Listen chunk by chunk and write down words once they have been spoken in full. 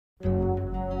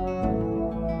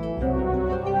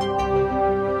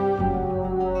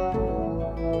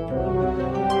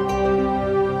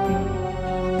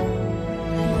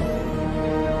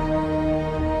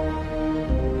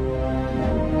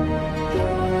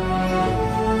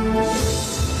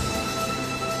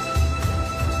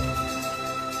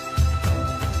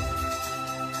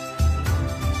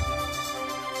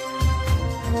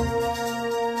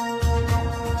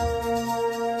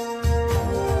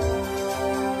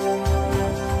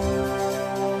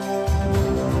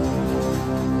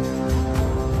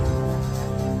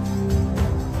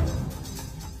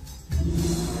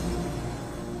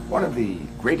of the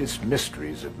greatest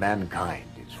mysteries of mankind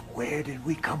is where did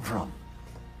we come from?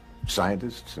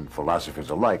 Scientists and philosophers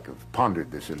alike have pondered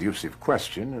this elusive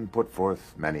question and put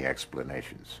forth many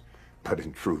explanations. But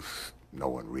in truth, no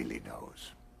one really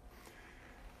knows.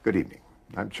 Good evening.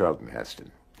 I'm Charlton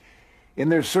Heston. In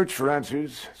their search for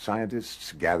answers,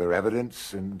 scientists gather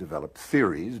evidence and develop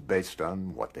theories based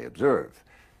on what they observe.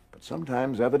 But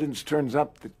sometimes evidence turns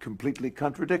up that completely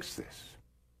contradicts this.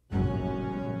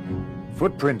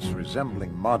 Footprints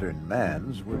resembling modern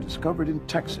man's were discovered in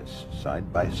Texas,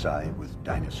 side by side with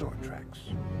dinosaur tracks.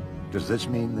 Does this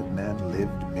mean that man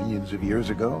lived millions of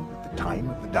years ago, at the time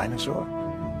of the dinosaur?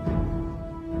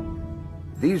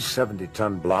 These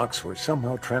 70-ton blocks were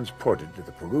somehow transported to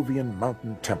the Peruvian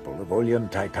mountain temple of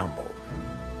Ollantaytambo.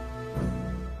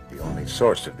 The only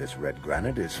source of this red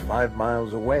granite is 5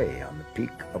 miles away on the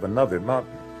peak of another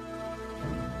mountain.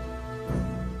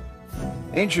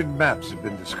 Ancient maps have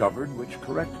been discovered which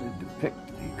correctly depict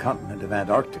the continent of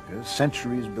Antarctica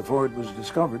centuries before it was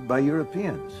discovered by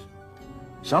Europeans.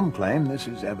 Some claim this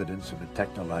is evidence of a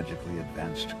technologically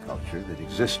advanced culture that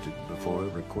existed before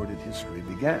recorded history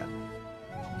began.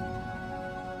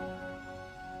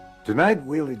 Tonight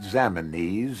we'll examine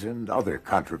these and other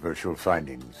controversial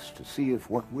findings to see if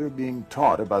what we're being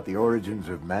taught about the origins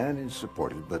of man is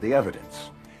supported by the evidence.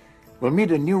 We'll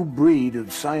meet a new breed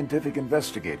of scientific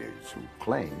investigators who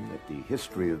claim that the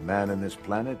history of man on this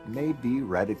planet may be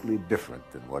radically different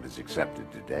than what is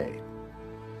accepted today.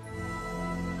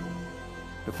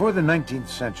 Before the 19th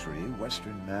century,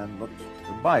 Western man looked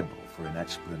to the Bible for an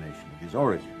explanation of his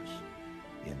origins.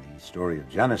 In the story of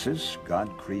Genesis, God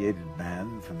created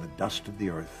man from the dust of the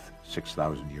earth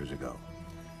 6,000 years ago.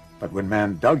 But when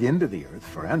man dug into the earth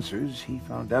for answers, he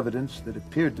found evidence that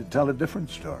appeared to tell a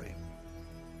different story.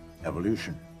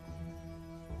 Evolution.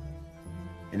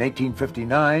 In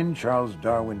 1859, Charles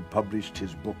Darwin published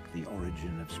his book, The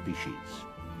Origin of Species.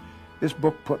 This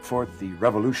book put forth the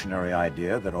revolutionary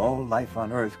idea that all life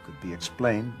on Earth could be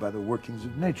explained by the workings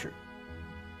of nature.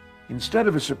 Instead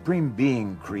of a supreme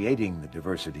being creating the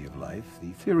diversity of life,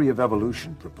 the theory of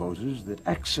evolution proposes that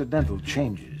accidental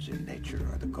changes in nature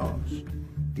are the cause.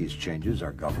 These changes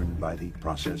are governed by the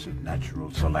process of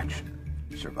natural selection,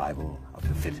 survival of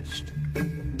the fittest.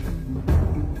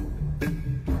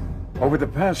 Over the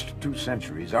past 2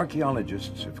 centuries,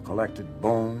 archaeologists have collected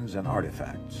bones and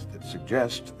artifacts that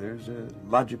suggest there's a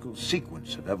logical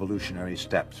sequence of evolutionary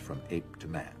steps from ape to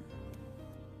man.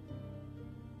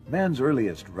 Man's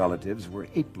earliest relatives were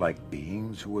ape-like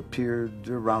beings who appeared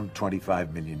around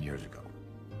 25 million years ago.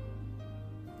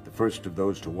 The first of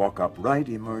those to walk upright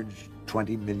emerged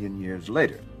 20 million years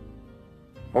later.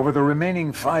 Over the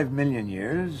remaining 5 million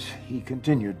years, he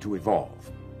continued to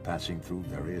evolve, passing through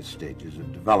various stages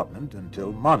of development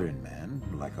until modern man,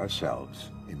 like ourselves,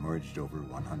 emerged over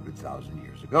 100,000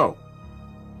 years ago.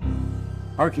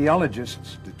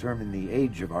 Archaeologists determine the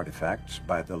age of artifacts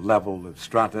by the level of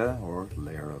strata, or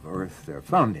layer of earth, they're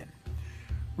found in.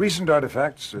 Recent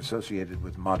artifacts associated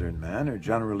with modern man are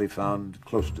generally found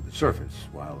close to the surface,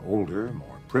 while older,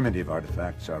 more primitive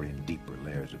artifacts are in deeper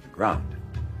layers of the ground.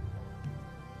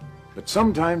 But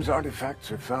sometimes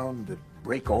artifacts are found that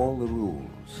break all the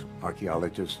rules.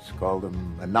 Archaeologists call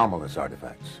them anomalous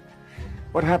artifacts.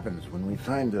 What happens when we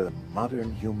find a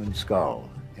modern human skull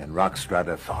in rock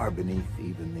strata far beneath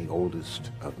even the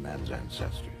oldest of man's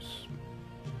ancestors?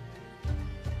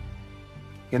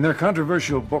 In their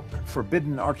controversial book,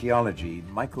 Forbidden Archaeology,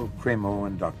 Michael Cremo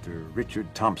and Dr.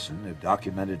 Richard Thompson have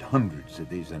documented hundreds of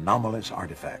these anomalous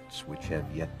artifacts which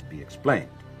have yet to be explained.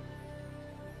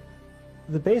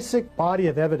 The basic body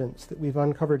of evidence that we've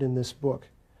uncovered in this book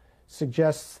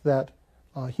suggests that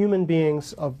human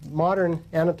beings of modern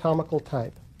anatomical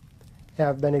type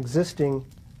have been existing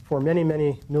for many,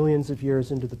 many millions of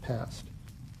years into the past.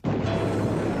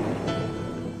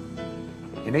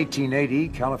 In 1880,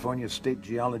 California state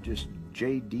geologist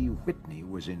J.D. Whitney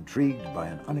was intrigued by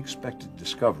an unexpected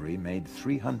discovery made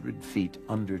 300 feet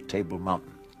under Table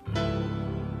Mountain.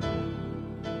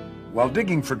 While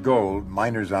digging for gold,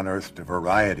 miners unearthed a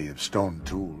variety of stone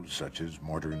tools, such as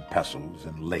mortar and pestles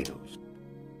and ladles.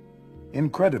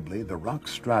 Incredibly, the rock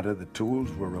strata the tools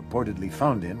were reportedly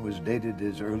found in was dated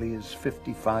as early as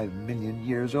 55 million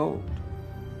years old.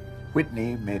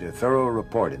 Whitney made a thorough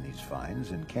report in these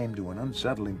finds and came to an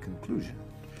unsettling conclusion.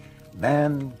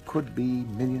 Man could be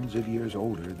millions of years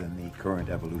older than the current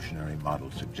evolutionary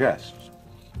model suggests.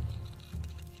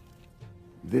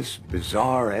 This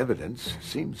bizarre evidence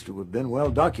seems to have been well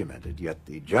documented, yet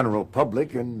the general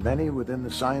public and many within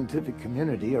the scientific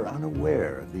community are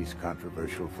unaware of these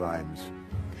controversial finds.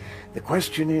 The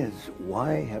question is,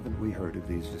 why haven't we heard of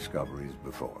these discoveries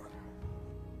before?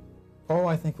 Oh,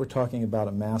 I think we're talking about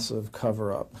a massive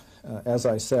cover-up. As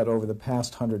I said, over the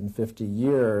past 150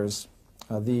 years,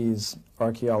 these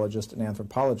archaeologists and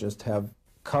anthropologists have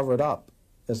covered up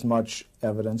as much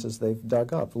evidence as they've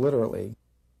dug up, literally.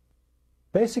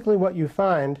 Basically what you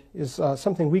find is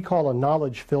something we call a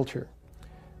knowledge filter.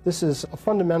 This is a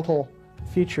fundamental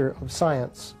feature of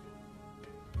science.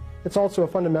 It's also a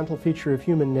fundamental feature of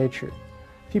human nature.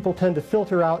 People tend to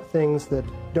filter out things that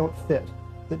don't fit,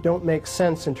 that don't make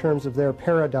sense in terms of their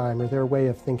paradigm or their way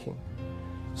of thinking.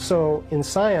 So in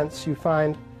science you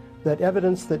find that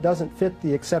evidence that doesn't fit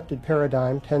the accepted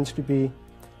paradigm tends to be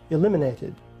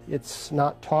eliminated. It's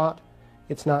not taught,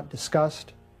 it's not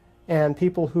discussed, and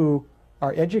people who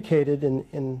are educated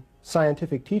in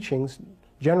scientific teachings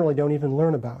generally don't even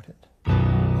learn about it.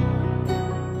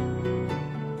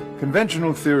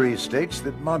 Conventional theory states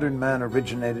that modern man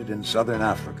originated in southern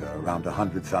Africa around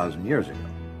 100,000 years ago.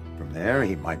 From there,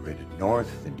 he migrated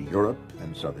north into Europe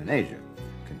and southern Asia,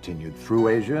 continued through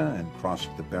Asia, and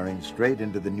crossed the Bering Strait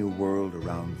into the New World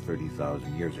around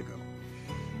 30,000 years ago.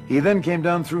 He then came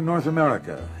down through North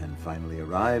America and finally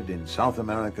arrived in South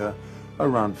America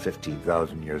around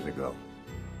 15,000 years ago.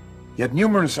 Yet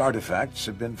numerous artifacts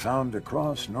have been found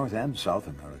across North and South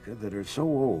America that are so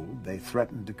old they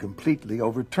threaten to completely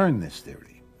overturn this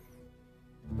theory.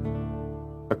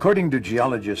 According to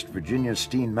geologist Virginia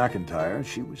Steen McIntyre,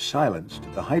 she was silenced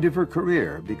at the height of her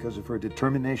career because of her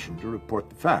determination to report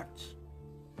the facts.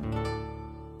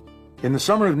 In the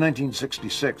summer of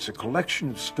 1966, a collection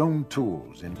of stone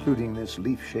tools, including this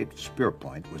leaf-shaped spear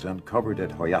point, was uncovered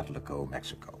at Hueyatlico,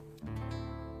 Mexico.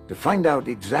 To find out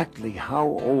exactly how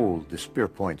old the spear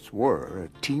points were,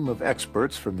 a team of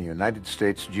experts from the United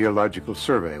States Geological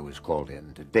Survey was called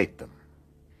in to date them.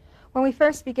 When we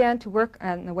first began to work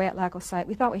on the Hueyatlaco site,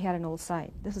 we thought we had an old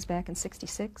site. This was back in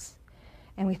 '66,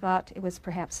 and we thought it was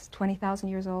perhaps 20,000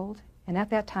 years old, and at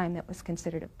that time that was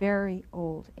considered a very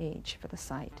old age for the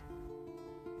site.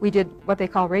 We did what they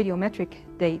call radiometric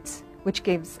dates, which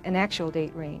gives an actual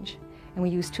date range, and we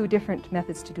used two different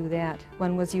methods to do that.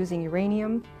 One was using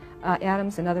uranium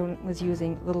atoms, another one was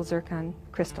using little zircon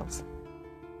crystals.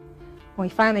 When we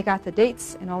finally got the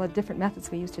dates and all the different methods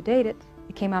we used to date it,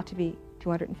 it came out to be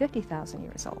 250,000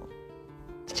 years old.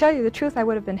 To tell you the truth, I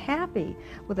would have been happy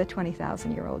with a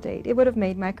 20,000-year-old date. It would have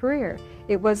made my career.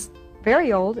 It was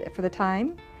very old for the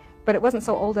time, but it wasn't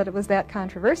so old that it was that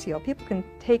controversial. People can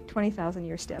take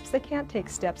 20,000-year steps. They can't take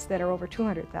steps that are over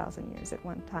 200,000 years at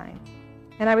one time.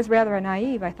 And I was rather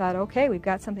naive. I thought, okay, we've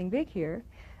got something big here,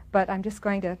 but I'm just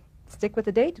going to stick with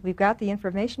the date. We've got the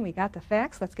information, we got the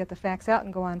facts, let's get the facts out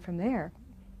and go on from there.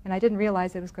 And I didn't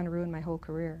realize it was going to ruin my whole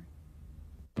career.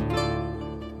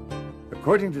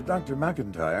 According to Dr.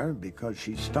 McIntyre, because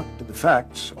she stuck to the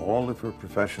facts, all of her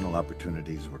professional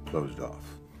opportunities were closed off.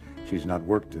 She's not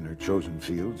worked in her chosen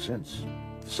field since.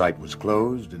 The site was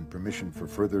closed and permission for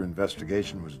further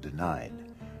investigation was denied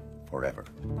forever.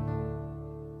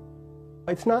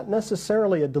 It's not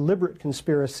necessarily a deliberate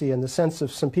conspiracy in the sense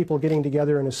of some people getting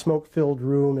together in a smoke-filled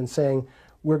room and saying,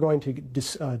 we're going to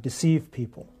deceive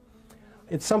people.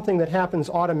 It's something that happens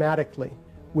automatically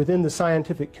within the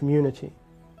scientific community.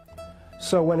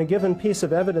 So when a given piece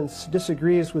of evidence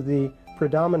disagrees with the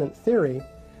predominant theory,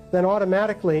 then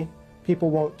automatically people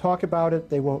won't talk about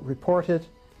it, they won't report it,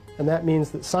 and that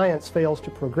means that science fails to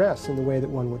progress in the way that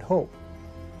one would hope.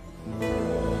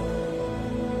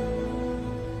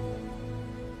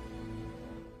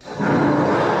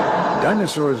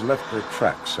 Dinosaurs left their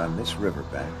tracks on this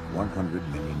riverbank 100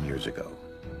 million years ago.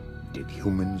 Did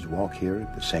humans walk here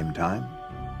at the same time?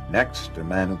 Next, a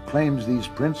man who claims these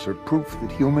prints are proof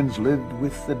that humans lived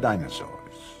with the dinosaurs.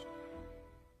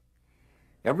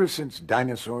 Ever since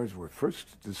dinosaurs were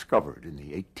first discovered in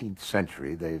the 18th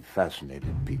century, they've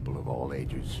fascinated people of all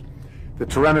ages. The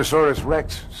Tyrannosaurus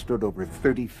rex stood over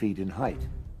 30 feet in height.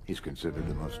 He's considered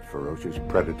the most ferocious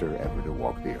predator ever to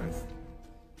walk the earth.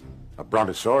 A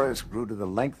brontosaurus grew to the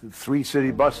length of 3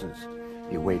 city buses.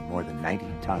 He weighed more than 90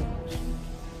 tons.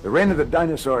 The reign of the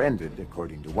dinosaur ended,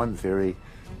 according to one theory,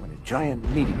 when a giant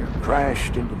meteor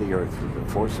crashed into the earth with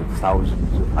the force of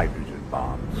thousands of hydrogen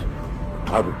bombs. A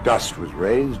cloud of dust was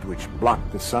raised, which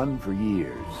blocked the sun for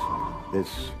years.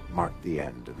 This marked the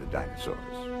end of the dinosaurs.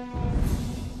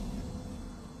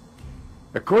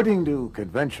 According to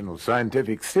conventional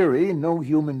scientific theory, no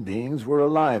human beings were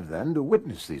alive then to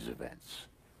witness these events.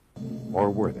 Or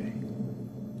were they?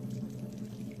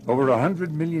 Over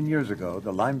 100 million years ago,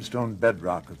 the limestone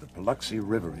bedrock of the Paluxy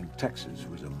River in Texas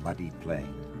was a muddy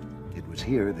plain. It was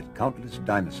here that countless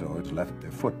dinosaurs left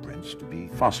their footprints to be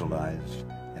fossilized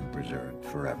and preserved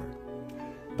forever.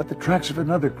 But the tracks of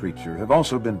another creature have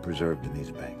also been preserved in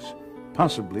these banks,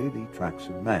 possibly the tracks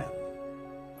of man.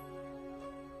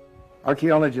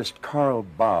 Archaeologist Carl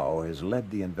Baugh has led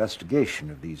the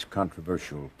investigation of these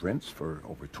controversial prints for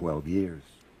over 12 years.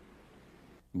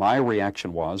 My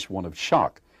reaction was one of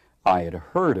shock. I had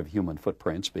heard of human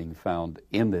footprints being found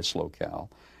in this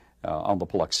locale on the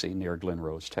Paluxy near Glen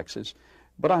Rose, Texas,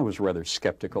 but I was rather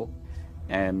skeptical.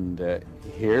 And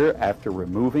here, after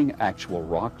removing actual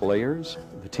rock layers,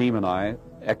 the team and I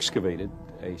excavated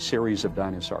a series of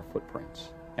dinosaur footprints.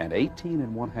 And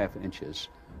 18½ inches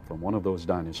from one of those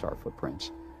dinosaur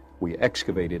footprints, we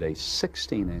excavated a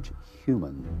 16-inch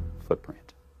human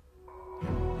footprint.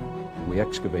 We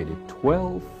excavated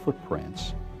 12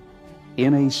 footprints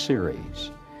in a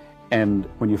series. And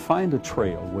when you find a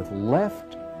trail with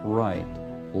left,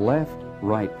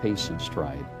 right pace and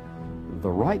stride, the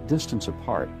right distance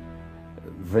apart,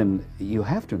 then you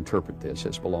have to interpret this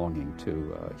as belonging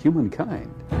to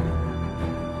humankind.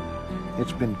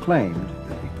 It's been claimed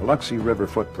that the Paluxy River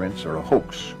footprints are a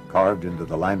hoax carved into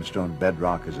the limestone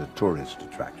bedrock as a tourist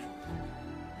attraction.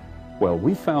 Well,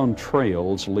 we found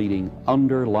trails leading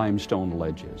under limestone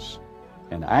ledges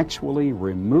and actually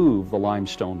removed the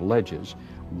limestone ledges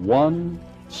one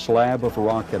slab of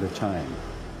rock at a time.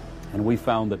 And we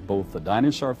found that both the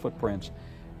dinosaur footprints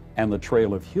and the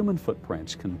trail of human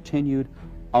footprints continued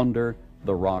under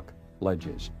the rock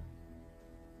ledges.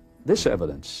 This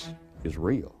evidence is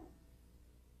real.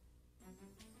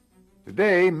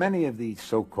 Today, many of the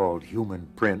so-called human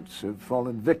prints have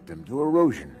fallen victim to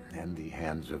erosion and the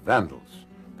hands of vandals.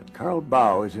 But Carl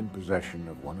Baugh is in possession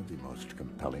of one of the most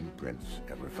compelling prints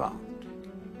ever found.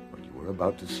 What you are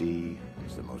about to see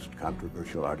is the most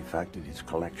controversial artifact in his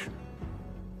collection.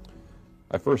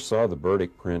 I first saw the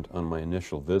Burdick print on my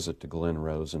initial visit to Glen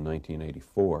Rose in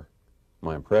 1984.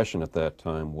 My impression at that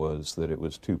time was that it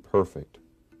was too perfect.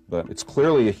 But it's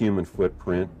clearly a human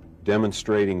footprint,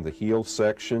 demonstrating the heel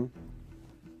section,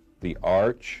 the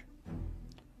arch,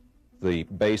 the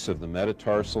base of the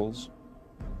metatarsals,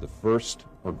 the first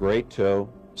or great toe,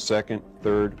 second,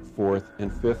 third, fourth,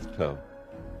 and fifth toe.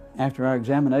 After our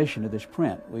examination of this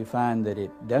print, we find that it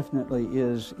definitely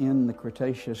is in the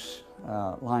Cretaceous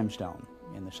limestone,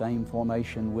 in the same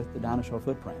formation with the dinosaur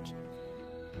footprints.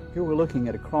 Here we're looking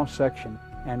at a cross-section,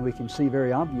 and we can see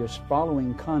very obvious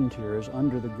following contours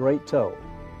under the great toe,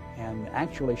 and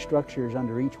actually structures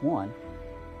under each one.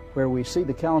 Where we see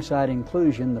the calcite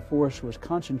inclusion, the force was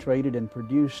concentrated and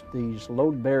produced these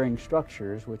load-bearing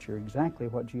structures, which are exactly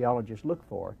what geologists look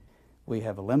for. We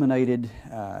have eliminated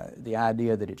the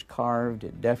idea that it's carved.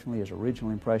 It definitely is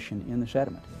original impression in the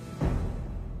sediment.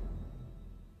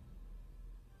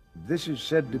 This is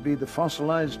said to be the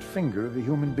fossilized finger of a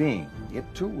human being. It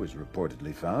too was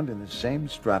reportedly found in the same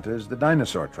strata as the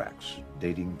dinosaur tracks,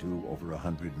 dating to over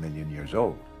 100 million years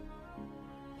old.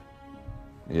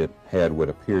 It had what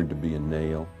appeared to be a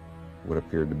nail, what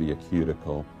appeared to be a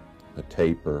cuticle, a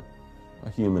taper, a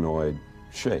humanoid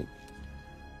shape.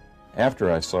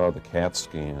 After I saw the CAT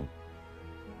scan,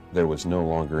 there was no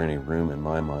longer any room in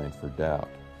my mind for doubt.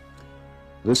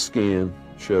 This scan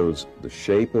shows the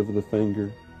shape of the finger,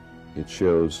 it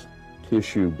shows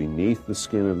tissue beneath the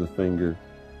skin of the finger,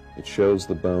 it shows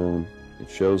the bone, it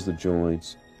shows the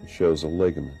joints, it shows a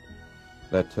ligament.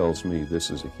 That tells me this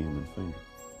is a human finger.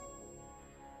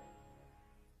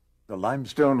 The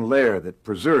limestone layer that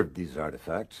preserved these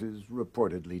artifacts is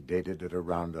reportedly dated at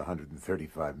around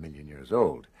 135 million years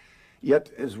old. Yet,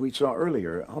 as we saw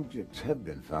earlier, objects have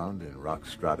been found in rock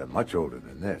strata much older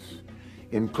than this.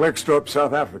 In Klerksdorp,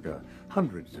 South Africa,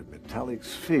 hundreds of metallic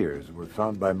spheres were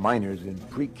found by miners in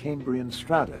Precambrian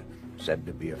strata, said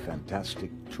to be a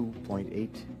fantastic 2.8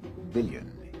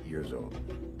 billion years old.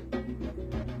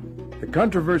 The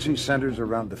controversy centers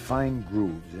around the fine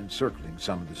grooves encircling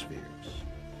some of the spheres.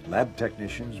 Lab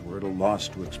technicians were at a loss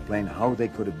to explain how they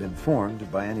could have been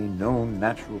formed by any known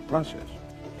natural process.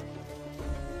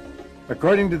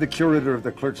 According to the curator of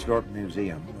the Klerksdorp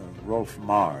Museum, Rolf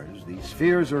Mars, these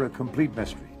spheres are a complete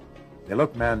mystery. They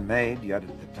look man-made, yet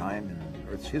at the time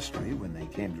in Earth's history when they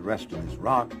came to rest on this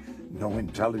rock, no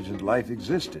intelligent life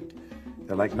existed.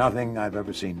 They're like nothing I've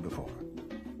ever seen before.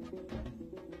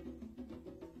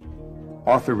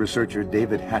 Author-researcher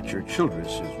David Hatcher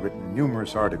Childress has written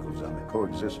numerous articles on the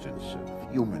coexistence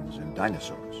of humans and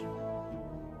dinosaurs.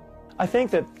 I think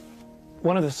that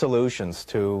one of the solutions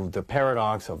to the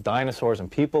paradox of dinosaurs and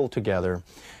people together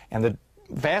and the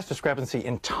vast discrepancy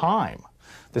in time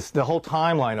the whole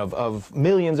timeline of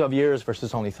millions of years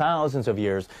versus only thousands of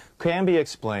years can be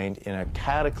explained in a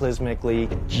cataclysmically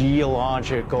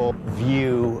geological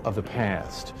view of the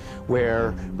past,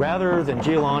 where rather than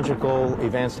geological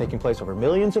events taking place over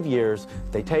millions of years,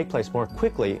 they take place more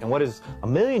quickly, and what is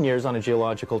 1,000,000 years on a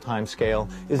geological time scale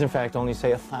is in fact only,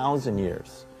 say, 1,000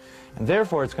 years. And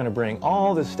therefore it's going to bring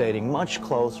all this dating much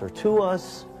closer to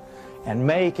us and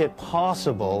make it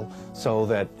possible so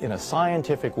that in a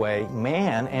scientific way,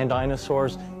 man and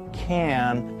dinosaurs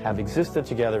can have existed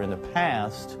together in the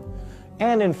past,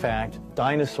 and in fact,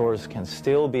 dinosaurs can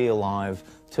still be alive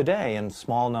today in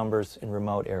small numbers in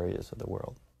remote areas of the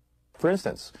world. For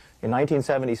instance, in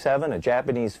 1977, a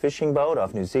Japanese fishing boat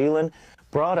off New Zealand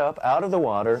brought up out of the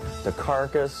water the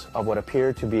carcass of what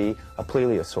appeared to be a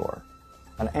plesiosaur,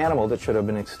 an animal that should have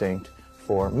been extinct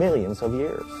for millions of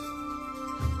years.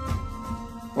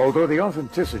 Although the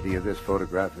authenticity of this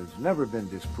photograph has never been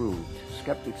disproved,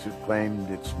 skeptics have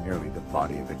claimed it's merely the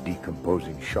body of a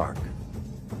decomposing shark.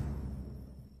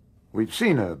 We've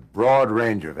seen a broad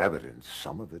range of evidence,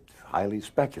 some of it highly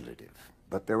speculative,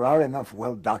 but there are enough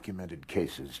well-documented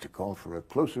cases to call for a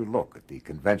closer look at the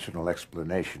conventional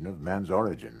explanation of man's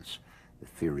origins, the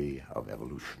theory of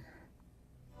evolution.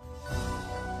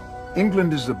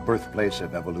 England is the birthplace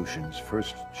of evolution's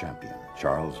first champion,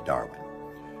 Charles Darwin.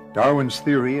 Darwin's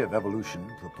theory of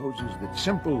evolution proposes that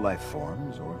simple life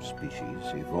forms, or species,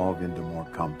 evolve into more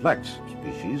complex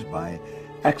species by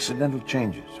accidental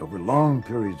changes over long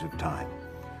periods of time.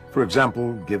 For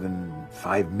example, given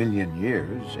 5 million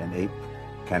years, an ape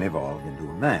can evolve into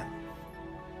a man.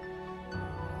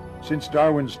 Since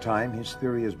Darwin's time, his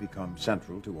theory has become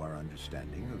central to our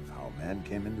understanding of how man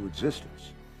came into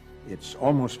existence. It's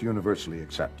almost universally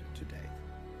accepted today.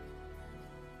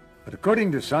 But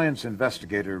according to science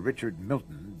investigator Richard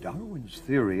Milton, Darwin's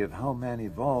theory of how man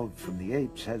evolved from the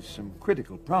apes has some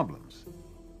critical problems.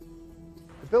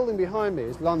 The building behind me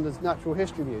is London's Natural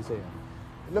History Museum.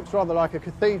 It looks rather like a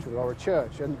cathedral or a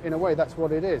church, and in a way that's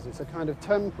what it is. It's a kind of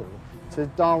temple to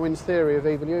Darwin's theory of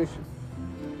evolution.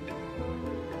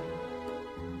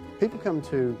 People come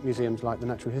to museums like the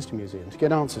Natural History Museum to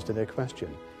get answers to their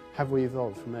question, have we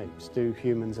evolved from apes? Do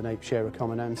humans and apes share a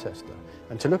common ancestor?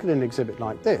 And to look at an exhibit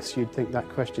like this, you'd think that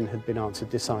question had been answered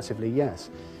decisively yes.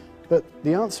 But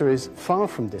the answer is far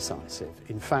from decisive.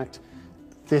 In fact,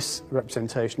 this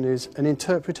representation is an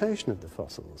interpretation of the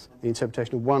fossils, the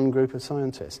interpretation of one group of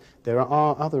scientists. There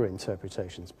are other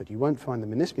interpretations, but you won't find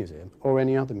them in this museum or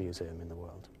any other museum in the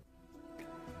world.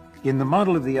 In the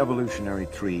model of the evolutionary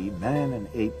tree, man and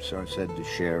apes are said to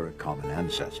share a common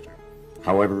ancestor.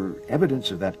 However,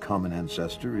 evidence of that common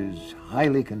ancestor is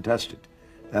highly contested.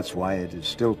 That's why it is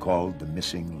still called the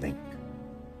missing link.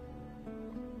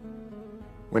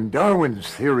 When Darwin's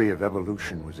theory of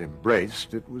evolution was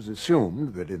embraced, it was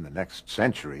assumed that in the next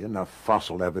century enough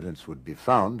fossil evidence would be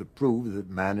found to prove that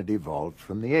man had evolved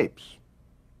from the apes.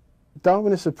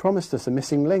 Darwinists have promised us a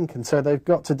missing link, and so they've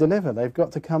got to deliver. They've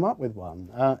got to come up with one.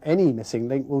 Any missing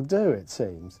link will do, it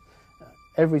seems.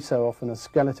 Every so often a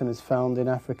skeleton is found in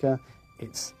Africa.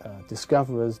 Its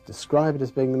discoverers describe it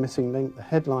as being the missing link. The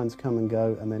headlines come and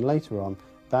go, and then later on,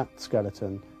 that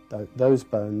skeleton, those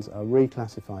bones are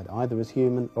reclassified either as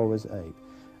human or as ape.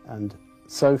 And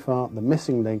so far, the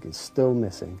missing link is still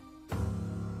missing.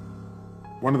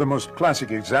 One of the most classic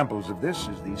examples of this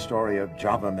is the story of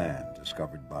Java Man,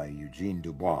 discovered by Eugene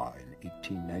Dubois in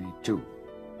 1892.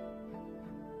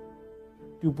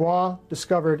 Dubois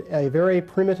discovered a very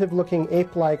primitive-looking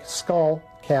ape-like skull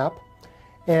cap,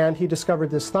 and he discovered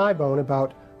this thigh bone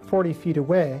about 40 feet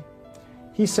away.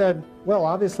 He said, well,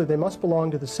 obviously they must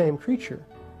belong to the same creature.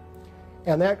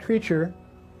 And that creature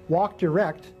walked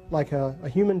erect like a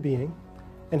human being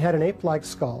and had an ape-like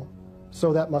skull,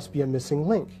 so that must be a missing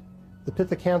link, the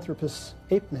Pithecanthropus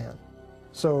ape man.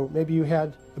 So maybe you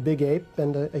had a big ape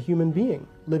and a human being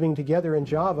living together in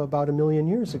Java about 1 million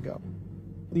years ago.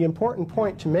 The important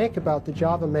point to make about the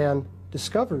Java Man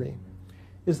discovery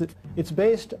is that it's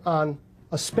based on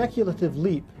a speculative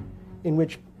leap in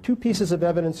which two pieces of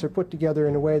evidence are put together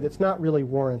in a way that's not really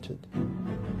warranted.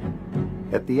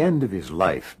 At the end of his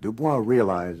life, Dubois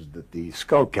realized that the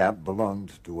skull cap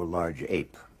belonged to a large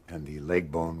ape, and the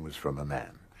leg bone was from a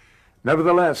man.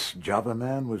 Nevertheless, Java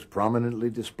Man was prominently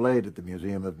displayed at the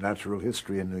Museum of Natural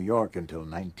History in New York until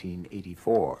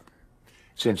 1984.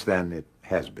 Since then, it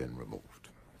has been removed.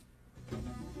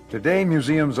 Today,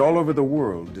 museums all over the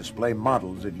world display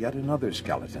models of yet another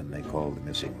skeleton they call the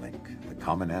missing link, the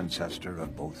common ancestor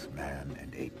of both man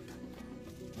and ape.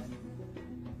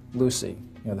 Lucy,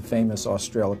 the famous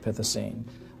Australopithecine,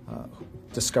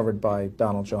 discovered by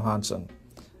Donald Johanson.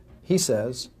 He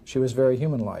says she was very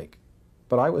human-like,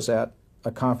 But I was at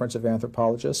a conference of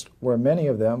anthropologists where many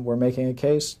of them were making a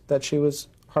case that she was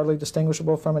hardly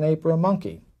distinguishable from an ape or a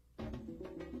monkey.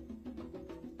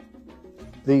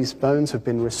 These bones have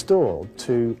been restored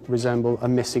to resemble a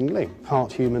missing link,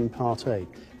 part human, part ape,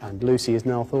 and Lucy is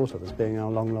now thought of as being our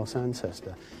long-lost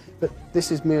ancestor. But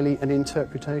this is merely an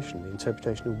interpretation, the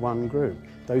interpretation of one group.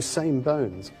 Those same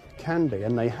bones can be,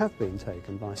 and they have been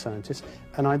taken by scientists,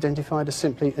 and identified as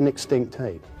simply an extinct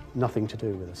ape, nothing to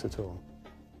do with us at all.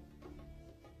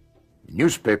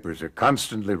 Newspapers are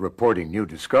constantly reporting new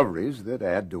discoveries that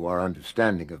add to our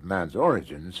understanding of man's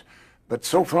origins, but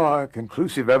so far,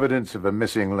 conclusive evidence of a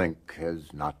missing link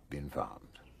has not been found.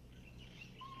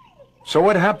 So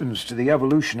what happens to the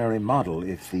evolutionary model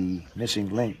if the missing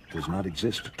link does not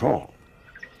exist at all?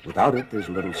 Without it, there's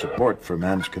little support for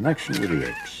man's connection with the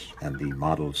apes, and the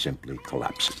model simply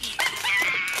collapses.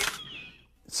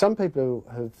 Some people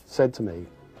have said to me,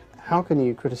 how can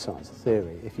you criticize a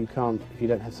theory if you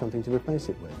don't have something to replace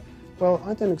it with? Well,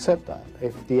 I don't accept that.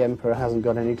 If the emperor hasn't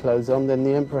got any clothes on, then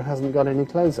the emperor hasn't got any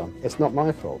clothes on. It's not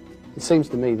my fault. It seems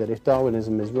to me that if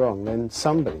Darwinism is wrong, then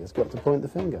somebody has got to point the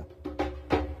finger.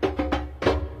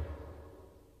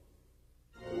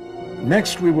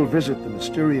 Next, we will visit the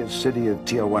mysterious city of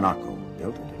Tiahuanaco,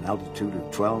 built at an altitude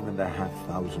of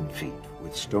 12,500 feet,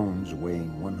 with stones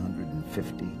weighing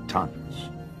 150 tons.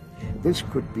 This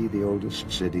could be the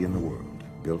oldest city in the world,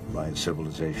 built by a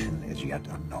civilization as yet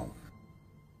unknown.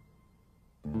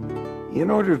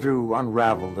 In order to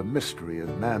unravel the mystery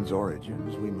of man's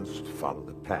origins, we must follow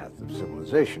the path of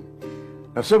civilization.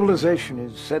 Now, civilization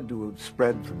is said to have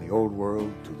spread from the old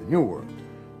world to the new world,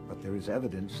 but there is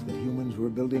evidence that humans were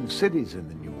building cities in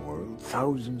the new world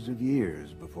thousands of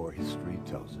years before history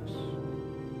tells us.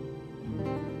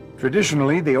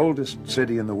 Traditionally, the oldest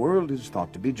city in the world is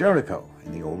thought to be Jericho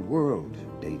in the Old World,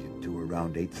 dated to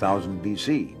around 8000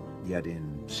 BC. Yet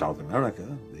in South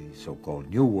America, the so-called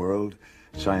New World,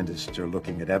 scientists are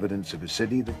looking at evidence of a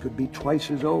city that could be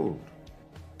twice as old.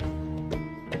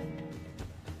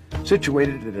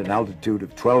 Situated at an altitude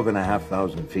of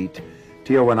 12,500 feet,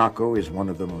 Tiahuanaco is one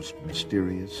of the most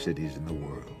mysterious cities in the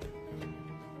world.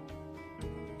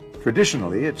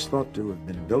 Traditionally, it's thought to have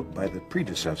been built by the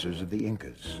predecessors of the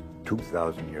Incas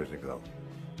 2,000 years ago.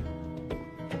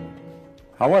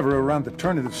 However, around the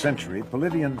turn of the century,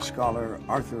 Bolivian scholar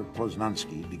Arthur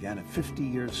Poznański began a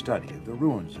 50-year study of the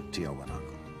ruins of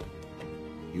Tiahuanaco.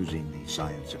 Using the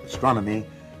science of astronomy,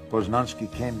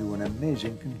 Poznański came to an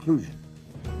amazing conclusion.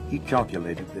 He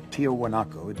calculated that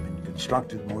Tiahuanaco had been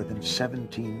constructed more than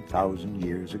 17,000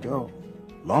 years ago,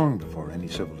 long before any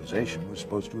civilization was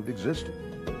supposed to have existed.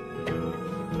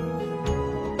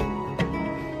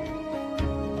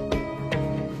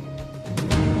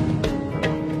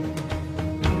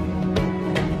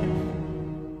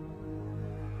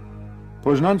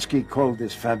 Poznański called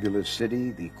this fabulous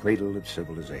city the cradle of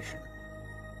civilization.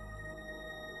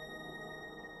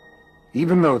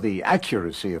 Even though the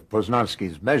accuracy of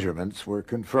Poznański's measurements were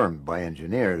confirmed by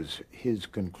engineers, his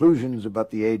conclusions about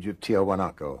the age of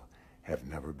Tiahuanaco have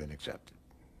never been accepted.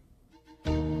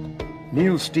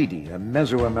 Neil Steedy, a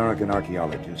Mesoamerican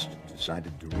archaeologist,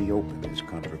 decided to reopen his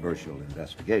controversial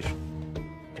investigation.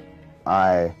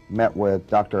 I met with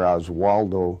Dr.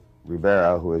 Oswaldo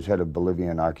Rivera, who is head of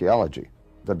Bolivian archaeology.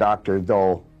 The doctor,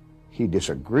 though he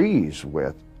disagrees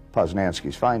with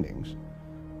Poznański's findings,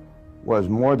 was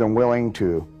more than willing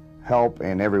to help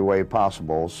in every way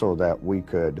possible so that we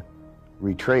could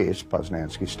retrace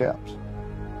Poznański's steps.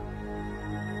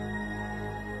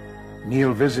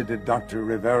 Neil visited Dr.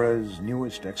 Rivera's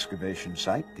newest excavation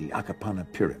site, the Acapana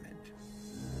Pyramid.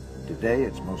 Today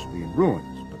it's mostly in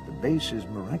ruins, but the base is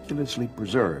miraculously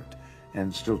preserved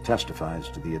and still testifies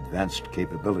to the advanced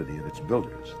capability of its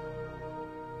builders.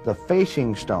 The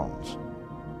facing stones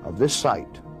of this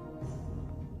site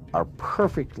are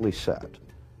perfectly set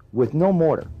with no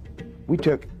mortar. We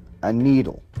took a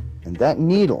needle, and that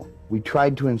needle we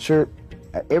tried to insert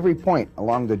at every point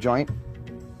along the joint,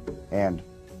 and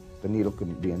the needle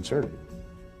couldn't be inserted.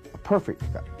 A perfect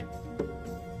cut.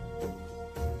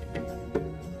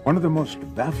 One of the most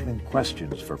baffling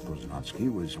questions for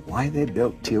Poznański was why they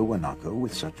built Tiahuanaco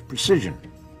with such precision.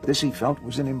 This, he felt,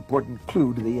 was an important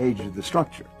clue to the age of the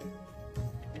structure.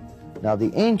 Now,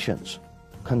 the ancients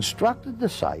constructed the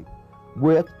site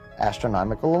with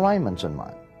astronomical alignments in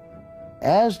mind.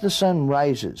 As the sun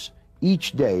rises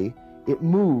each day, it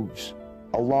moves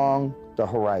along the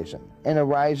horizon and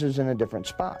arises in a different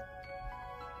spot.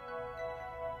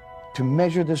 To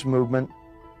measure this movement,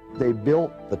 they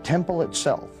built the temple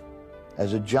itself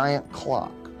as a giant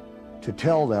clock to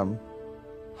tell them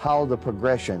how the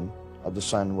progression of the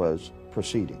sun was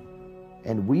proceeding.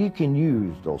 and we can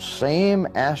use those same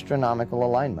astronomical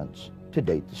alignments to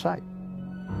date the site.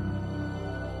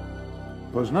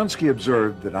 Poznański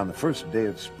observed that on the first day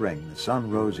of spring, the sun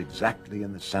rose exactly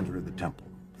in the center of the temple,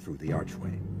 through the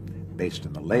archway. Based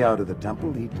on the layout of the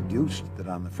temple, he deduced that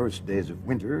on the first days of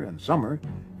winter and summer,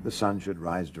 the sun should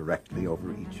rise directly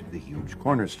over each of the huge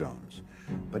cornerstones.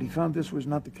 But he found this was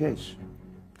not the case.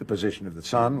 The position of the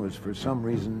sun was for some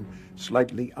reason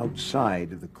slightly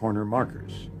outside of the corner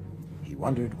markers. He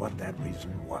wondered what that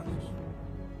reason was.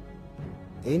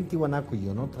 In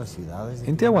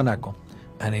Tiahuanaco,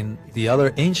 and in the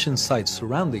other ancient sites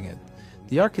surrounding it,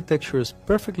 the architecture is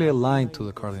perfectly aligned to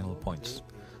the cardinal points.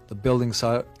 The buildings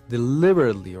are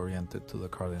deliberately oriented to the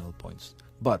cardinal points.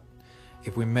 But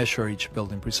if we measure each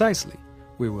building precisely,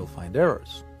 we will find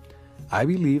errors. I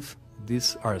believe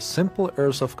these are simple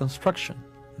errors of construction,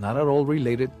 not at all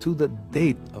related to the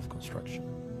date of construction.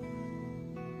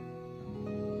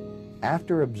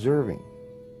 After observing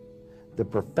the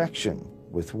perfection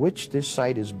with which this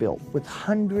site is built, with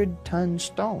 100-ton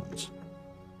stones,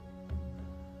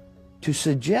 to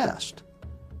suggest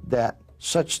that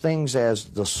such things as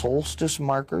the solstice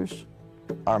markers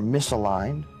are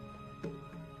misaligned,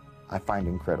 I find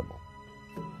incredible.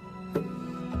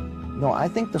 No, I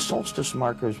think the solstice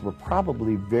markers were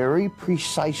probably very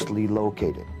precisely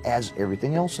located, as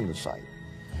everything else in the site.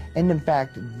 And in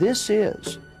fact, this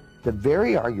is the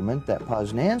very argument that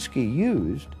Poznański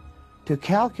used to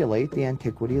calculate the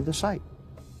antiquity of the site.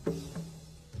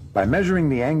 By measuring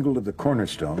the angle of the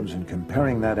cornerstones and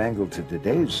comparing that angle to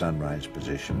today's sunrise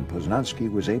position,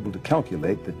 Poznański was able to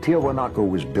calculate that Tiahuanaco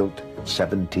was built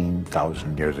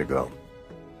 17,000 years ago.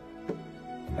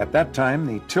 At that time,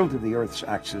 the tilt of the Earth's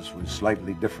axis was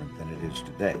slightly different than it is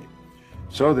today.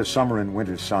 So the summer and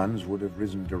winter suns would have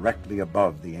risen directly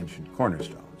above the ancient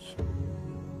cornerstones.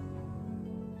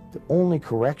 The only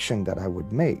correction that I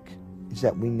would make is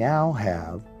that we now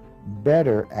have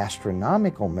better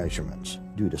astronomical measurements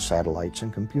due to satellites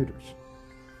and computers.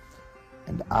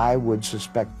 And I would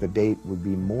suspect the date would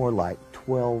be more like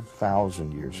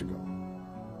 12,000 years ago.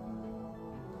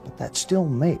 But that still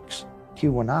makes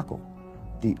Tiahuanaco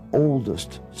the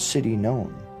oldest city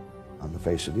known on the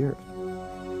face of the earth.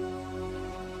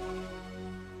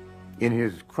 In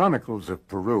his Chronicles of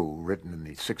Peru, written in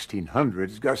the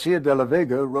 1600s, Garcia de la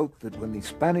Vega wrote that when the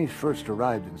Spanish first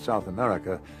arrived in South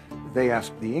America, they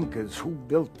asked the Incas who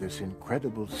built this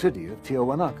incredible city of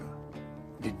Tiahuanaca.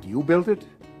 Did you build it?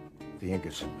 The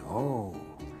Incas said, no.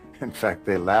 In fact,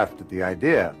 they laughed at the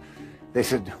idea. They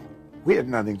said, we had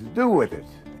nothing to do with it.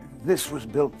 This was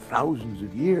built thousands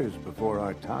of years before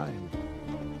our time.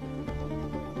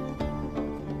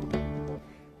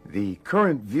 The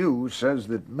current view says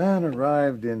that man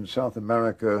arrived in South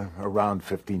America around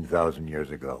 15,000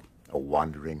 years ago, a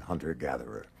wandering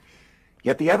hunter-gatherer.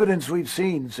 Yet the evidence we've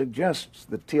seen suggests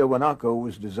that Tiahuanaco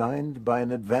was designed by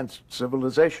an advanced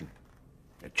civilization.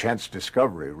 A chance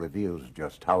discovery reveals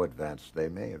just how advanced they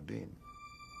may have been.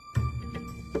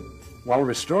 While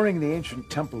restoring the ancient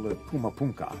temple of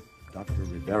Pumapunka, Dr.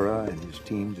 Rivera and his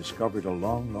team discovered a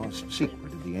long-lost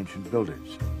secret of the ancient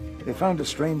builders. They found a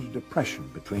strange depression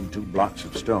between two blocks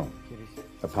of stone.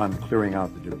 Upon clearing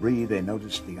out the debris, they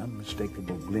noticed the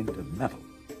unmistakable glint of metal.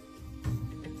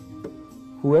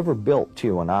 Whoever built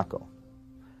Tiahuanaco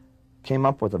came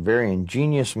up with a very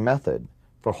ingenious method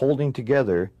for holding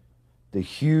together the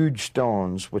huge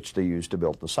stones which they used to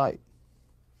build the site.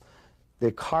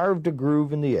 They carved a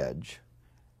groove in the edge,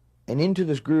 and into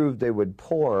this groove they would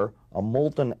pour a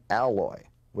molten alloy,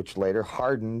 which later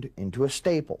hardened into a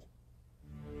staple.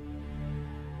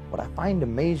 What I find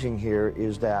amazing here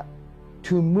is that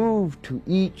to move to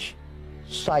each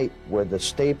site where the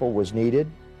staple was needed,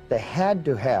 they had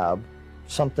to have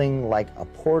something like a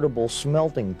portable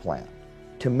smelting plant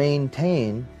to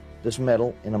maintain this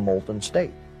metal in a molten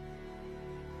state.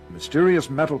 Mysterious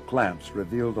metal clamps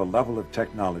revealed a level of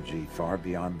technology far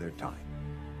beyond their time.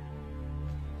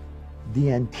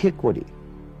 The antiquity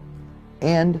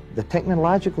and the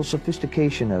technological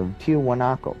sophistication of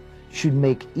Tiahuanaco should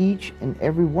make each and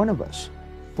every one of us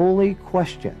fully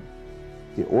question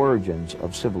the origins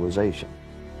of civilization.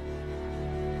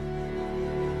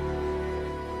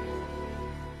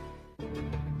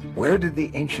 Where did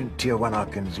the ancient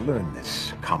Tiahuanacans learn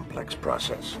this complex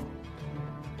process?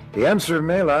 The answer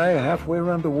may lie halfway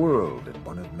around the world at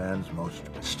one of man's most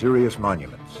mysterious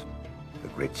monuments, the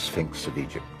Great Sphinx of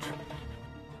Egypt.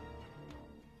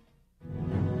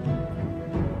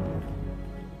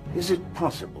 Is it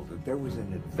possible that there was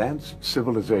an advanced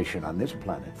civilization on this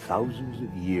planet thousands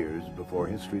of years before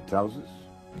history tells us?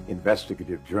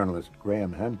 Investigative journalist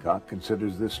Graham Hancock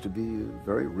considers this to be a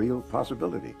very real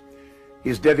possibility. He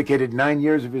has dedicated 9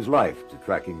 years of his life to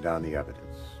tracking down the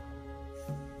evidence.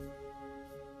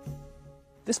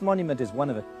 This monument is one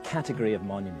of a category of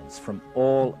monuments from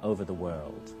all over the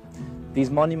world. These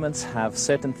monuments have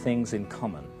certain things in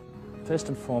common. First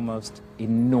and foremost,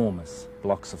 enormous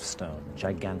blocks of stone,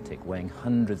 gigantic, weighing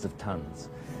hundreds of tons.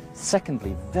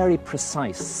 Secondly, very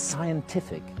precise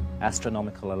scientific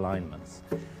astronomical alignments.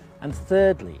 And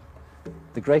thirdly,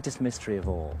 the greatest mystery of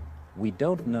all, we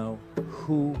don't know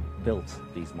who built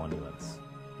these monuments.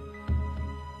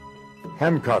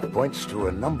 Hancock points to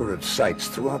a number of sites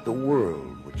throughout the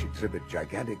world which exhibit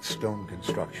gigantic stone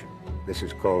construction. This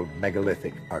is called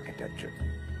megalithic architecture.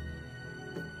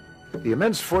 The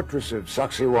immense fortress of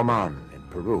Sacsayhuaman in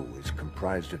Peru is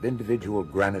comprised of individual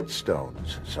granite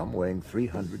stones, some weighing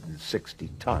 360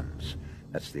 tons.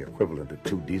 That's the equivalent of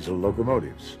 2 diesel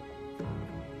locomotives.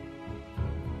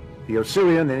 The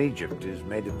Osirian in Egypt is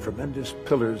made of tremendous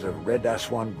pillars of red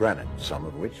Aswan granite, some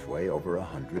of which weigh over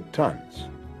 100 tons.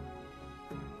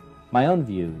 My own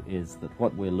view is that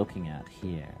what we're looking at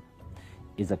here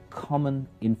is a common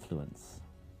influence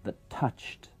that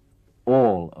touched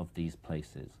all of these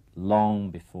places long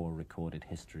before recorded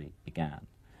history began.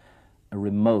 A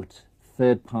remote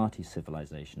third-party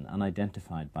civilization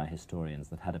unidentified by historians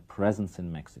that had a presence in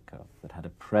Mexico, that had a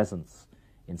presence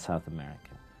in South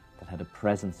America, that had a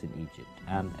presence in Egypt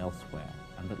and elsewhere,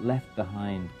 and that left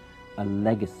behind a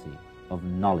legacy of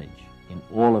knowledge in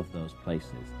all of those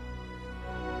places.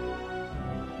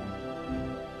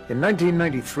 In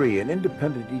 1993, an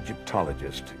independent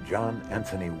Egyptologist, John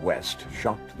Anthony West,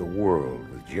 shocked the world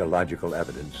with geological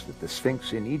evidence that the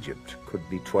Sphinx in Egypt could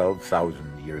be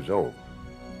 12,000 years old.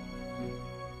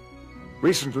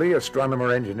 Recently,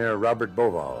 astronomer engineer Robert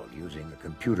Bauval, using a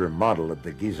computer model of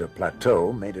the Giza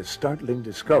Plateau, made a startling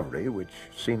discovery which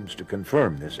seems to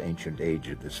confirm this ancient age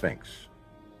of the Sphinx.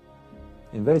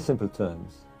 In very simple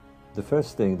terms, the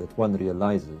first thing that one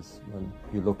realizes when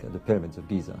you look at the pyramids of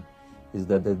Giza is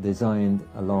that they're designed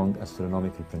along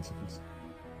astronomical principles.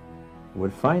 We're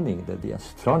finding that the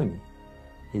astronomy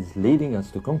is leading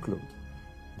us to conclude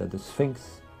that the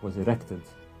Sphinx was erected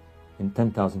in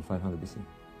 10,500 BC.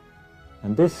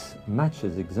 And this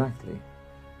matches exactly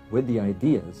with the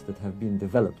ideas that have been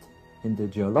developed in the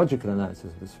geological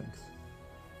analysis of the Sphinx.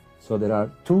 So there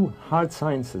are 2 hard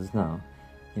sciences now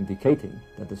indicating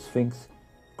that the Sphinx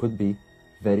could be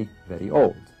very, very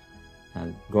old,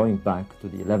 and going back to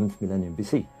the 11th millennium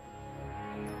BC.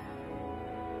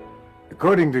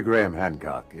 According to Graham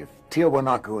Hancock, if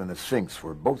Tiahuanaco and the Sphinx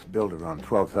were both built around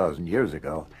 12,000 years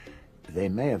ago, they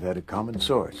may have had a common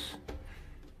source.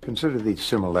 Consider these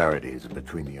similarities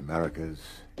between the Americas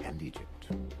and Egypt.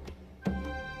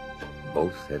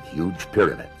 Both have huge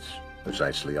pyramids,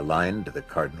 precisely aligned to the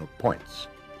cardinal points.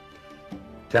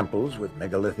 Temples with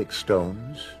megalithic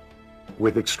stones,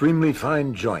 with extremely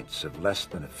fine joints of less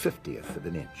than a 50th of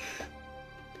an inch.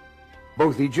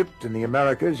 Both Egypt and the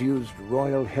Americas used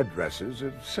royal headdresses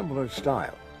of similar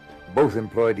style. Both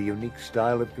employed a unique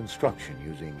style of construction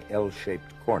using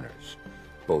L-shaped corners.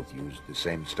 Both used the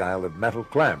same style of metal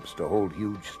clamps to hold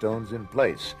huge stones in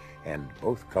place, and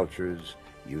both cultures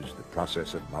used the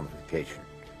process of mummification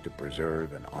to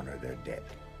preserve and honor their dead.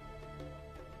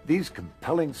 These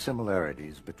compelling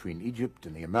similarities between Egypt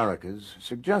and the Americas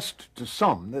suggest to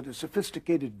some that a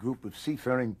sophisticated group of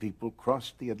seafaring people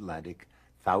crossed the Atlantic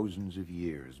thousands of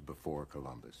years before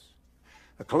Columbus.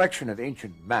 A collection of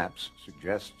ancient maps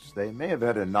suggests they may have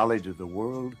had a knowledge of the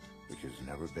world which has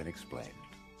never been explained.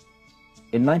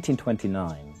 In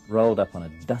 1929, rolled up on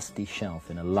a dusty shelf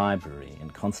in a library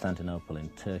in Constantinople in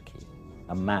Turkey,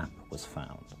 a map was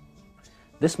found.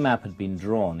 This map had been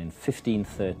drawn in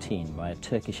 1513 by a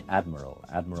Turkish admiral,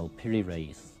 Admiral Piri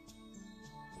Reis.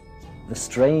 The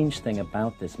strange thing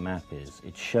about this map is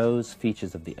it shows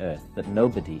features of the Earth that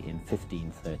nobody in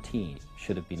 1513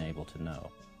 should have been able to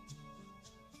know.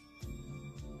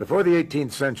 Before the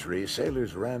 18th century,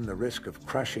 sailors ran the risk of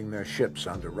crashing their ships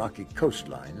onto rocky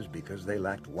coastlines because they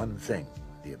lacked one thing,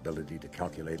 the ability to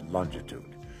calculate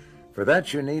longitude. For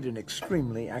that, you need an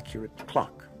extremely accurate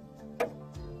clock.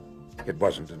 It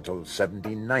wasn't until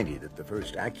 1790 that the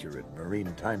first accurate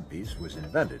marine timepiece was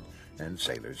invented, and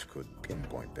sailors could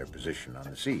pinpoint their position on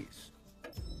the seas.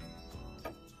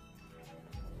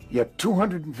 Yet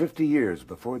 250 years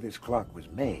before this clock was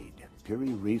made,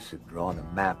 Piri Reis had drawn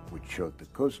a map which showed the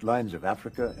coastlines of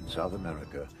Africa and South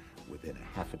America within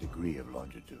a half a degree of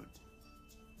longitude.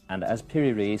 And as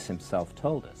Piri Reis himself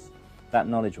told us, that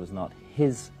knowledge was not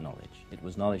his knowledge. It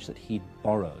was knowledge that he'd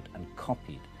borrowed and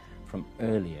copied from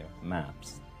earlier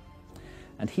maps.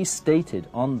 And he stated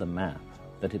on the map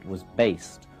that it was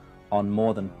based on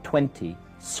more than 20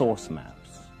 source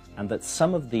maps and that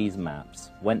some of these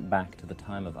maps went back to the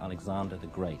time of Alexander the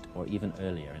Great, or even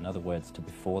earlier, in other words, to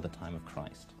before the time of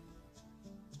Christ.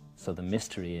 So the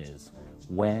mystery is,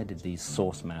 where did these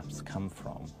source maps come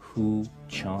from? Who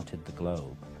charted the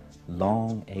globe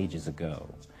long ages ago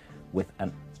with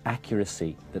an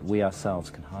accuracy that we ourselves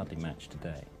can hardly match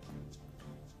today?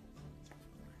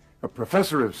 A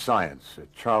professor of science,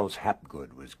 Charles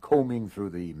Hapgood, was combing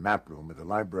through the map room of the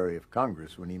Library of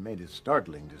Congress when he made a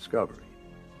startling discovery.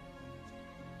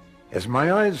 As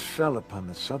my eyes fell upon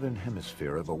the southern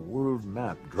hemisphere of a world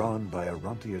map drawn by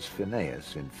Orontius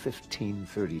Phineas in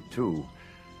 1532,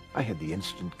 I had the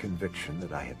instant conviction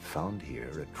that I had found here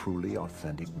a truly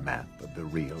authentic map of the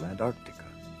real Antarctica.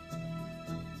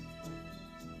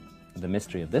 The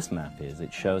mystery of this map is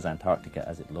it shows Antarctica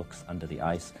as it looks under the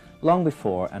ice long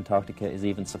before Antarctica is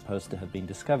even supposed to have been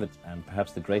discovered. And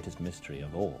perhaps the greatest mystery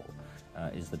of all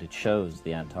is that it shows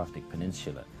the Antarctic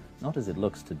Peninsula not as it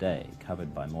looks today,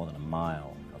 covered by more than a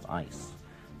mile of ice,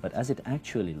 but as it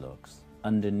actually looks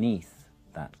underneath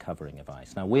that covering of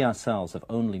ice. Now, we ourselves have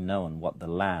only known what the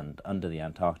land under the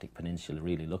Antarctic Peninsula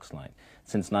really looks like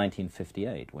since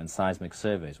 1958, when seismic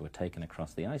surveys were taken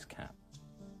across the ice cap.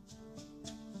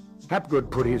 Hapgood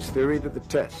put his theory to the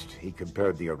test. He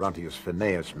compared the Orontius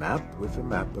Phineas map with the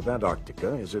map of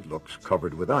Antarctica as it looks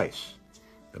covered with ice.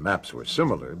 The maps were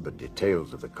similar, but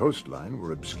details of the coastline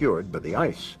were obscured by the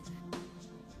ice.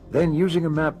 Then, using a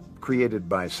map created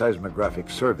by seismographic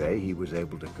survey, he was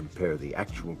able to compare the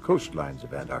actual coastlines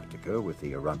of Antarctica with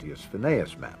the Orontius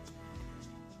Phineas map.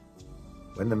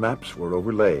 When the maps were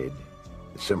overlaid,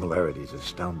 the similarities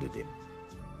astounded him.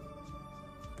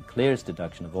 The clearest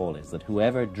deduction of all is that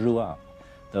whoever drew up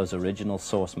those original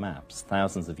source maps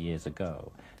thousands of years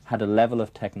ago had a level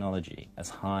of technology as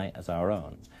high as our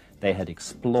own. They had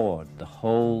explored the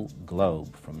whole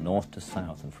globe from north to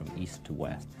south and from east to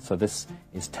west. So this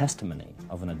is testimony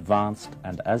of an advanced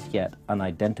and as yet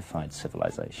unidentified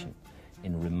civilization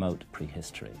in remote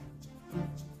prehistory.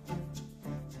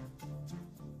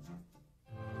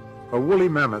 A woolly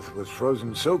mammoth was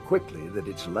frozen so quickly that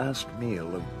its last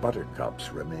meal of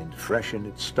buttercups remained fresh in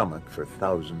its stomach for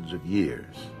thousands of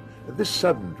years. This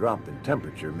sudden drop in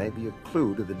temperature may be a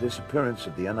clue to the disappearance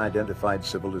of the unidentified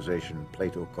civilization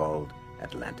Plato called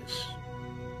Atlantis.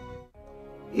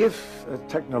 If a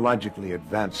technologically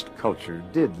advanced culture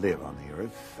did live on the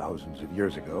Earth thousands of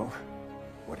years ago,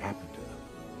 what happened to them?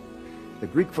 The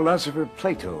Greek philosopher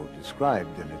Plato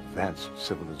described an advanced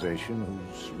civilization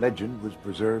whose legend was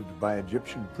preserved by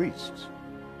Egyptian priests.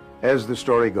 As the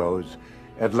story goes,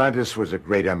 Atlantis was a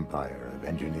great empire of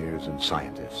engineers and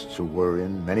scientists who were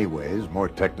in many ways more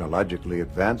technologically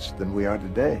advanced than we are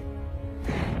today.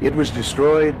 It was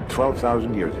destroyed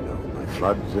 12,000 years ago by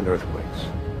floods and earthquakes,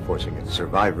 forcing its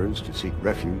survivors to seek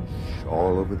refuge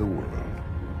all over the world.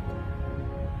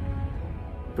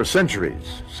 For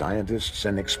centuries, scientists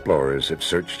and explorers have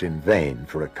searched in vain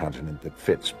for a continent that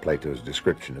fits Plato's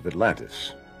description of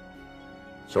Atlantis.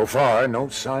 So far, no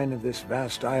sign of this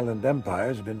vast island empire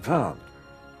has been found.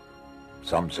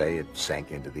 Some say it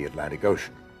sank into the Atlantic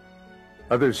Ocean.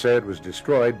 Others say it was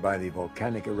destroyed by the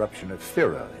volcanic eruption of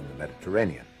Thera in the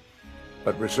Mediterranean.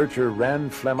 But researcher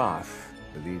Rand Flemath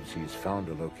believes he's found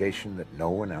a location that no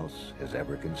one else has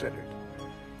ever considered.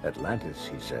 Atlantis,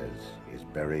 he says, is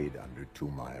buried under 2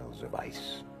 miles of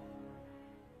ice.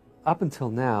 Up until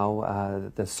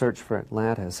now, the search for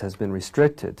Atlantis has been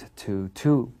restricted to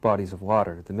 2 bodies of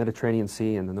water, the Mediterranean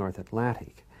Sea and the North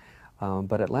Atlantic.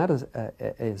 But Atlantis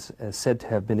is said to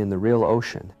have been in the real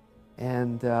ocean.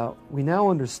 And we now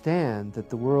understand that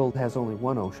the world has only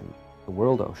one ocean, the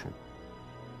world ocean.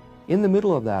 In the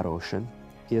middle of that ocean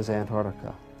is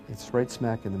Antarctica. It's right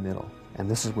smack in the middle. And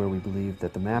this is where we believe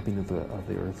that the mapping of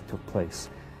the Earth took place.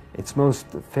 It's most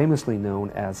famously known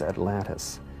as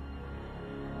Atlantis.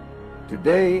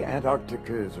 Today,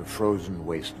 Antarctica is a frozen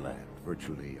wasteland,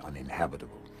 virtually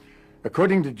uninhabitable.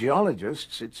 According to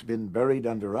geologists, it's been buried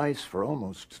under ice for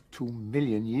almost 2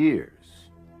 million years.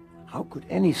 How could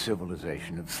any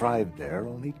civilization have thrived there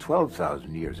only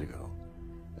 12,000 years ago?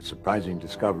 A surprising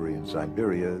discovery in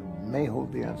Siberia may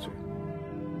hold the answer.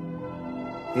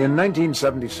 In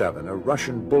 1977, a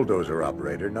Russian bulldozer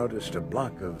operator noticed a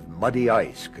block of muddy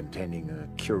ice containing a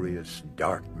curious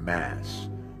dark mass.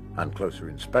 On closer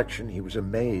inspection, he was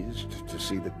amazed to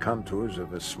see the contours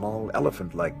of a small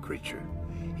elephant-like creature.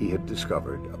 He had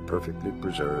discovered a perfectly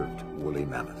preserved woolly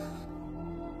mammoth.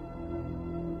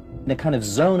 In a kind of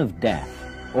zone of death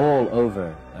all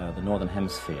over the northern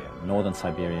hemisphere, northern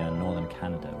Siberia and northern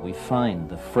Canada, we find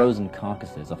the frozen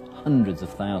carcasses of hundreds of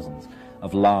thousands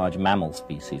of large mammal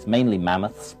species, mainly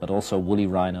mammoths, but also woolly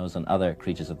rhinos and other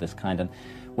creatures of this kind. And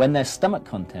when their stomach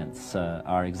contents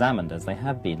are examined, as they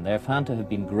have been, they're found to have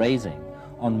been grazing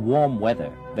on warm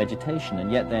weather vegetation,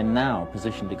 and yet they're now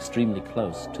positioned extremely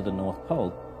close to the North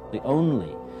Pole. The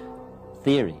only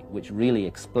theory which really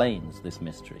explains this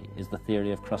mystery is the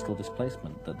theory of crustal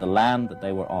displacement, that the land that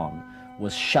they were on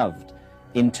was shoved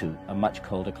into a much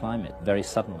colder climate very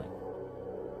suddenly.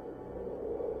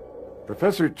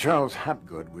 Professor Charles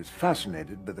Hapgood was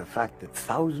fascinated by the fact that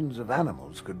thousands of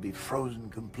animals could be frozen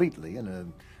completely in a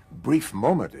brief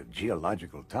moment of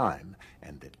geological time,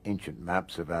 and that ancient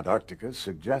maps of Antarctica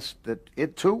suggest that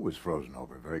it too was frozen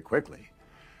over very quickly.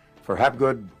 For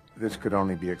Hapgood, this could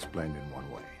only be explained in one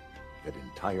way, that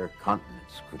entire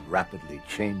continents could rapidly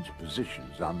change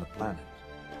positions on the planet.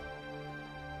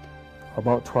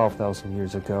 About 12,000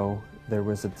 years ago, there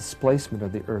was a displacement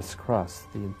of the Earth's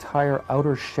crust. The entire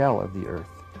outer shell of the Earth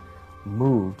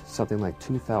moved something like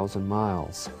 2,000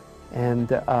 miles. And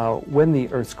when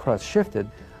the Earth's crust shifted,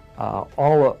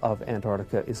 all of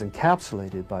Antarctica is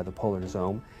encapsulated by the polar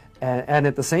zone, and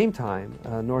at the same time,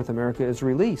 North America is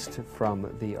released from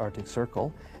the Arctic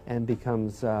Circle and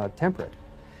becomes temperate.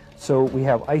 So we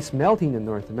have ice melting in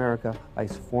North America,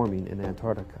 ice forming in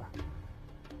Antarctica.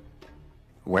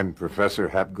 When Professor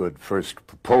Hapgood first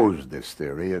proposed this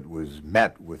theory, it was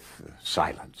met with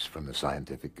silence from the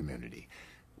scientific community,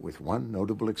 with one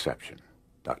notable exception,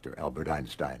 Dr. Albert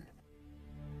Einstein.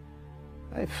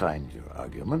 I find your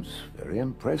arguments very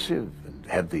impressive and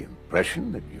have the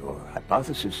impression that your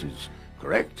hypothesis is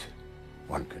correct.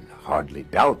 One can hardly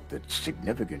doubt that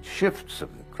significant shifts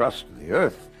of the crust of the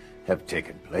Earth have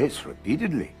taken place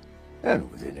repeatedly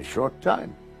and within a short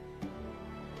time.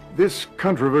 This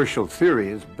controversial theory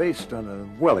is based on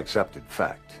a well-accepted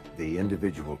fact. The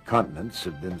individual continents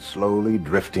have been slowly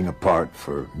drifting apart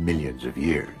for millions of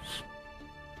years.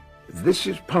 This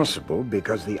is possible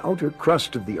because the outer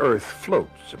crust of the Earth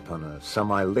floats upon a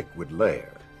semi-liquid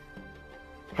layer.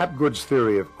 Hapgood's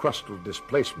theory of crustal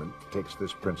displacement takes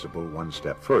this principle one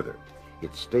step further.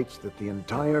 It states that the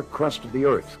entire crust of the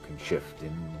Earth can shift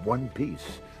in one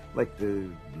piece, like the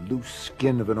loose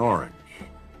skin of an orange.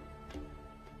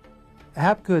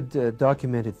 Hapgood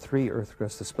documented 3 Earth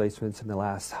crust displacements in the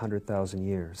last 100,000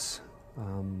 years.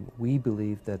 We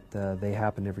believe that they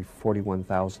happen every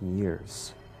 41,000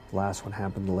 years. The last one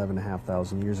happened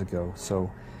 11,500 years ago, so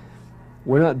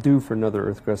we're not due for another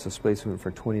Earth crust displacement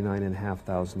for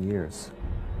 29,500 years.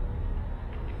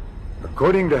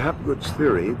 According to Hapgood's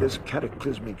theory, this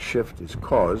cataclysmic shift is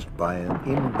caused by an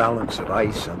imbalance of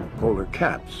ice on the polar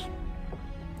caps.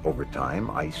 Over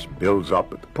time, ice builds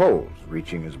up at the poles,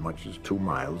 reaching as much as 2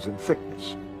 miles in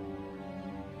thickness.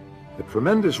 The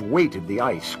tremendous weight of the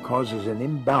ice causes an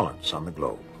imbalance on the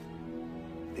globe.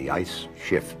 The ice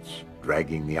shifts,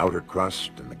 dragging the outer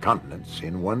crust and the continents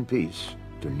in one piece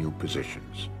to new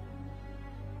positions.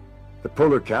 The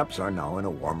polar caps are now in a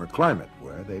warmer climate,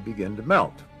 where they begin to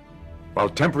melt, while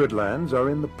temperate lands are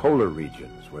in the polar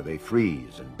regions, where they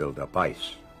freeze and build up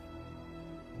ice.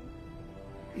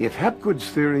 If Hapgood's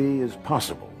theory is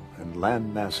possible, and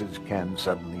land masses can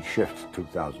suddenly shift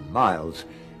 2,000 miles,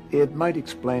 it might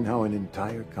explain how an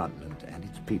entire continent and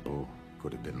its people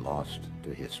could have been lost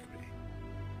to history.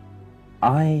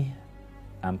 I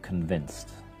am convinced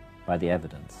by the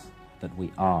evidence that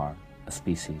we are a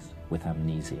species with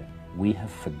amnesia. We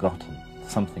have forgotten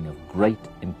something of great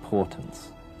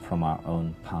importance from our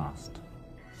own past.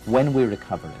 When we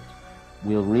recover it,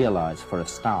 we'll realize for a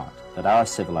start that our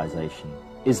civilization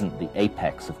isn't the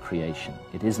apex of creation.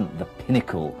 It isn't the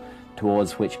pinnacle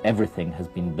towards which everything has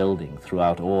been building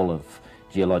throughout all of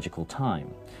geological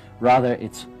time. Rather,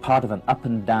 it's part of an up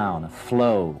and down, a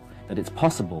flow, that it's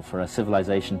possible for a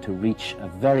civilization to reach a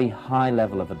very high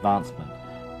level of advancement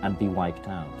and be wiped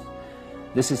out.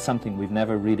 This is something we've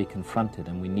never really confronted,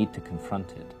 and we need to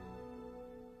confront it.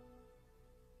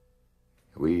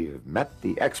 We have met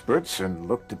the experts and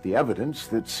looked at the evidence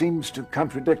that seems to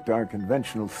contradict our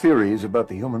conventional theories about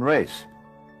the human race.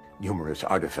 Numerous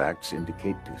artifacts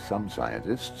indicate to some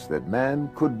scientists that man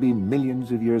could be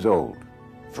millions of years old,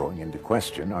 throwing into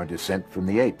question our descent from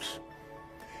the apes.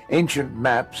 Ancient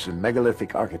maps and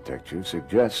megalithic architecture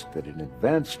suggest that an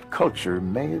advanced culture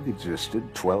may have existed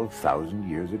 12,000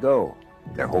 years ago,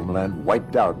 their homeland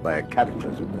wiped out by a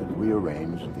cataclysm that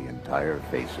rearranged the entire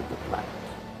face of the planet.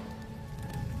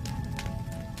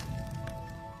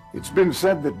 It's been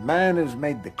said that man has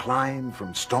made the climb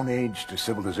from Stone Age to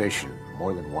civilization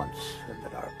more than once, and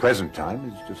that our present time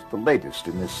is just the latest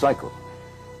in this cycle.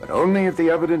 But only if the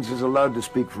evidence is allowed to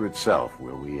speak for itself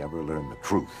will we ever learn the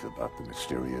truth about the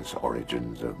mysterious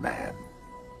origins of man.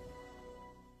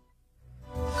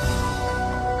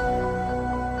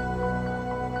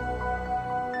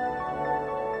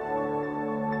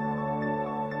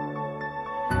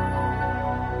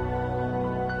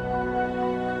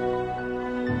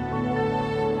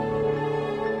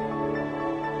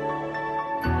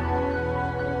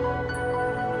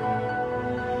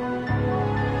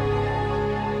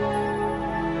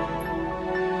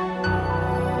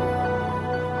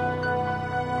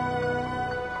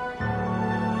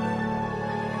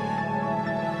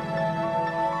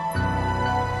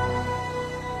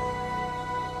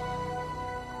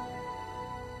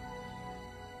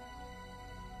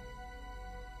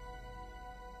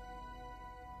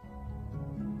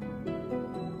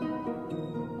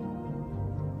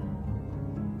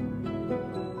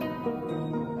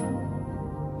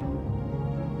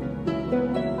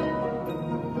 you.